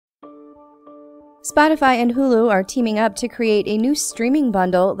Spotify and Hulu are teaming up to create a new streaming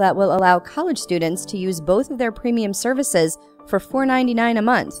bundle that will allow college students to use both of their premium services for $4.99 a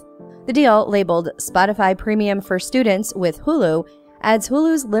month. The deal, labeled Spotify Premium for Students with Hulu, adds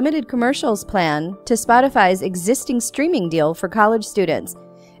Hulu's limited commercials plan to Spotify's existing streaming deal for college students.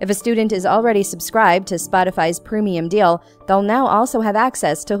 If a student is already subscribed to Spotify's premium deal, they'll now also have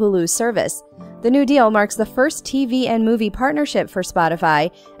access to Hulu's service. The new deal marks the first TV and movie partnership for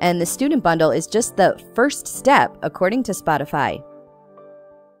Spotify, and the student bundle is just the first step, according to Spotify.